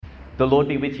The Lord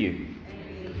be with you.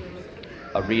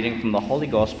 A reading from the Holy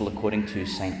Gospel according to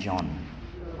St. John.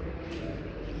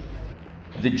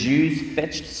 The Jews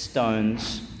fetched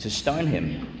stones to stone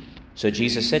him. So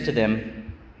Jesus said to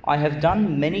them, I have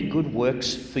done many good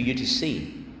works for you to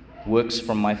see, works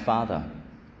from my Father.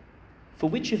 For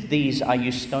which of these are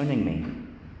you stoning me?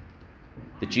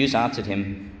 The Jews answered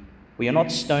him, We are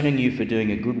not stoning you for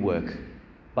doing a good work,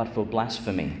 but for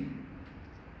blasphemy.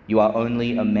 You are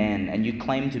only a man, and you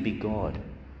claim to be God.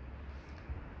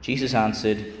 Jesus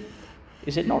answered,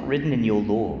 Is it not written in your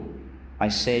law, I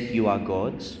said you are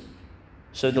gods?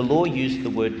 So the law used the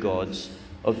word gods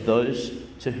of those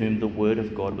to whom the word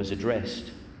of God was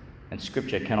addressed, and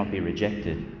Scripture cannot be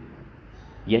rejected.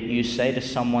 Yet you say to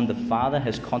someone the Father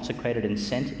has consecrated and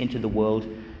sent into the world,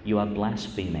 you are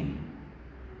blaspheming,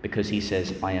 because he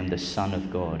says, I am the Son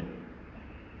of God.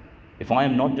 If I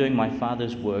am not doing my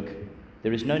Father's work,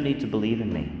 there is no need to believe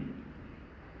in me.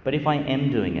 But if I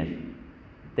am doing it,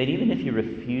 then even if you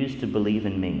refuse to believe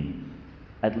in me,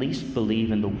 at least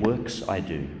believe in the works I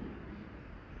do.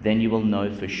 Then you will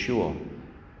know for sure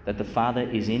that the Father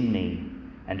is in me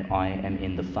and I am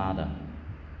in the Father.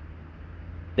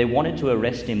 They wanted to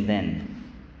arrest him then,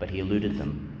 but he eluded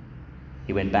them.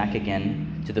 He went back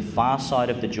again to the far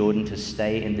side of the Jordan to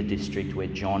stay in the district where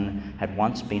John had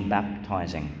once been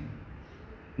baptizing.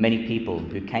 Many people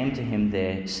who came to him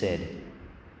there said,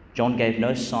 John gave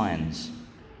no signs,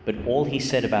 but all he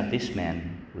said about this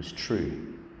man was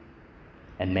true.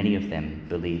 And many of them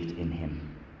believed in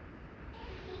him.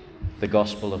 The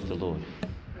Gospel of the Lord.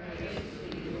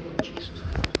 Jesus.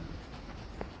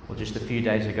 Well, just a few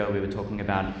days ago we were talking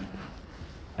about,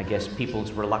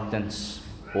 people's reluctance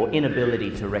or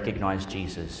inability to recognize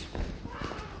Jesus.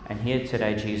 And here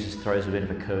today Jesus throws a bit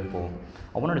of a curveball.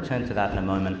 I want to return to that in a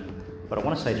moment. But I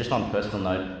want to say, just on a personal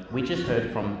note, we just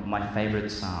heard from my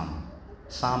favourite psalm,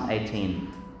 Psalm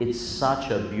 18. It's such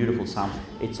a beautiful psalm.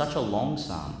 It's such a long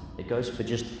psalm. It goes for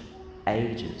just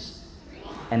ages.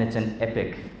 And it's an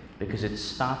epic because it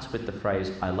starts with the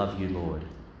phrase, I love you, Lord.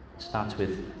 It starts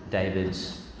with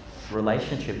David's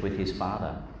relationship with his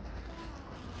father.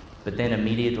 But then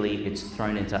immediately it's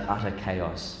thrown into utter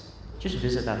chaos. Just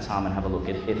visit that psalm and have a look.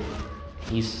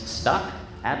 He's stuck,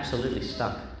 absolutely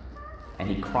stuck. And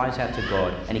he cries out to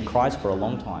God, and he cries for a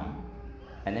long time.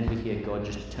 And then we hear God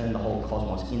just turn the whole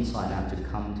cosmos inside out to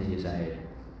come to his aid.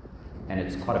 And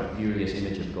it's quite a furious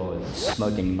image of God,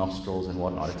 smoking nostrils and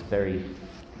whatnot. It's very,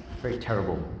 very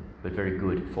terrible, but very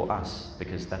good for us,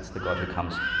 because that's the God who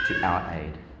comes to our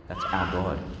aid. That's our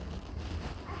God.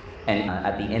 And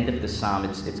at the end of the psalm,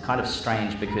 it's kind of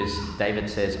strange because David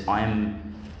says,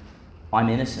 I'm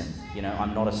innocent,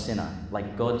 I'm not a sinner.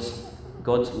 Like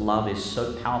God's love is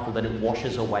so powerful that it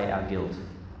washes away our guilt.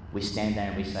 We stand there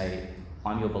and we say,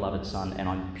 I'm your beloved son and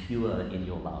I'm pure in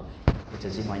your love. It's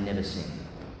as if I never sinned.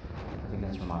 I think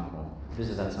that's remarkable.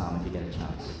 Visit that psalm if you get a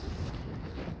chance.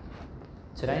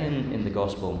 Today in the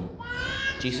Gospel,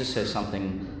 Jesus says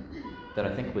something that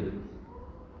I think would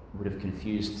have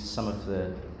confused some of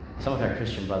our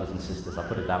Christian brothers and sisters, I'll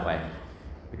put it that way.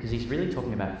 Because he's really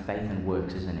talking about faith and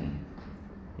works, isn't he?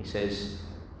 He says,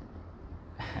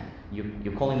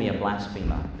 You're calling me a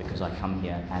blasphemer because I come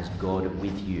here as God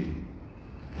with you.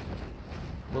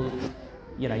 Well,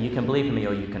 you can believe in me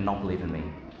or you can not believe in me.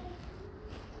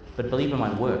 But believe in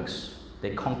my works.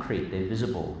 They're concrete, they're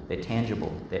visible, they're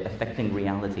tangible, they're affecting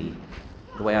reality,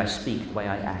 the way I speak, the way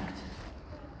I act.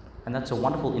 And that's a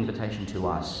wonderful invitation to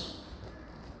us.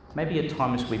 Maybe at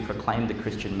times we proclaim the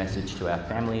Christian message to our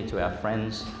family, to our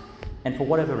friends, and for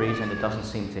whatever reason it doesn't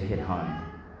seem to hit home.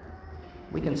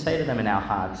 We can say to them in our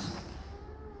hearts,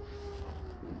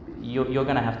 you're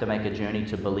going to have to make a journey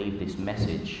to believe this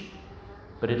message,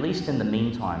 but at least in the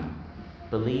meantime,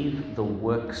 believe the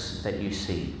works that you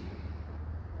see.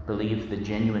 Believe the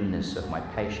genuineness of my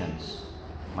patience,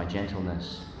 my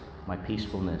gentleness, my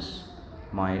peacefulness,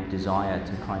 my desire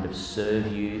to kind of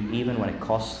serve you even when it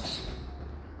costs,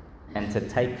 and to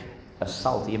take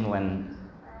assault even when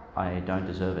I don't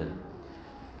deserve it.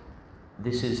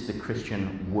 This is the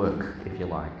Christian work, if you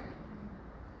like.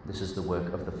 This is the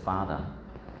work of the Father.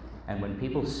 And when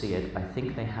people see it, I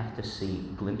think they have to see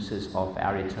glimpses of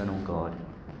our eternal God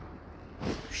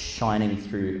shining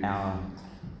through our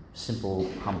simple,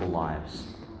 humble lives.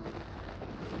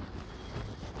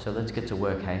 So let's get to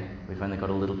work, hey? We've only got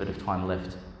a little bit of time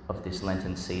left of this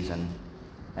Lenten season,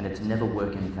 and it's never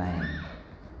work in vain.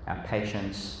 Our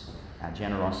patience, our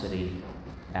generosity,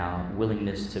 our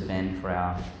willingness to bend for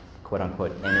our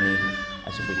quote-unquote enemy,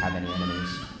 as if we have any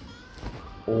enemies.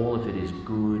 All of it is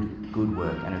good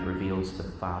work, and it reveals the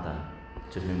Father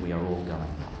to whom we are all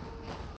going.